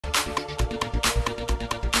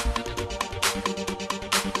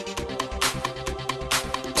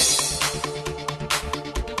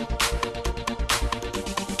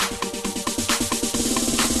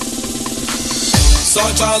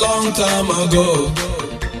Such a long time ago.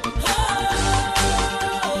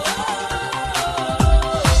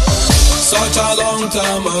 Such a long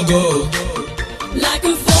time ago. Like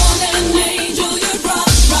a fallen angel, you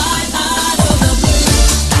dropped right out of the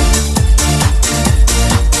blue.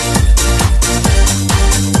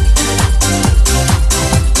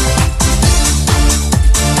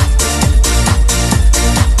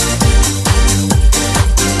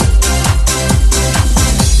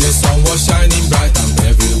 The sun was shining bright and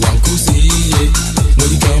everyone could see it. When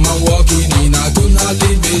you came and walking in, I could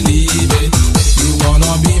hardly believe it. You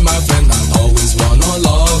wanna be my friend and always wanna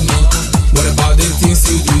love me. What about the things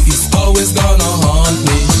you do? It's always gonna haunt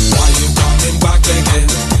me. Why you coming back again?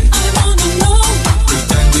 I wanna know,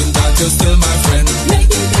 Pretending that you're still my friend.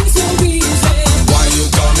 making things so easy. Why you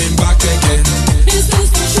coming back again? Is this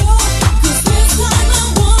for sure? 'Cause this time I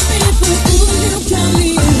won't be the fool, you can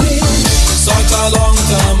leave me. Such a long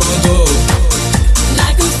time ago.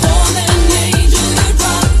 Like a fallen angel, you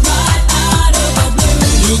dropped right out of the blue.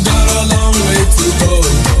 You got a long way to go.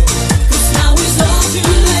 'Cause now it's all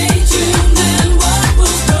too late to mend what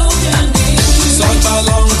was broken in you. Such a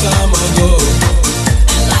long time ago.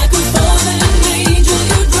 And like a fallen angel,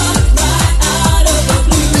 you dropped right out of the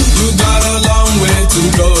blue. You got a long way to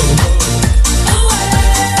go.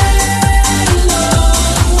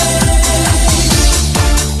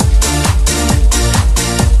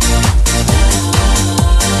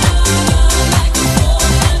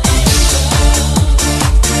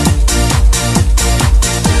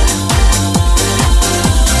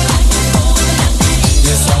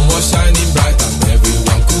 The sun was shining bright and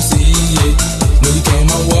everyone could see it. When you came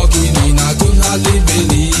and walking in, I could hardly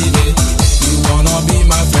believe it. You wanna be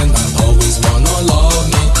my friend and always wanna love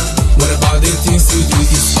me. What about the things you do?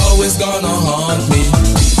 It's always gonna haunt me.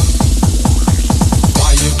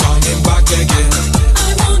 Why you coming back again? I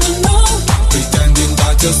wanna know, Pretending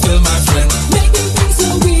that you're still my friend.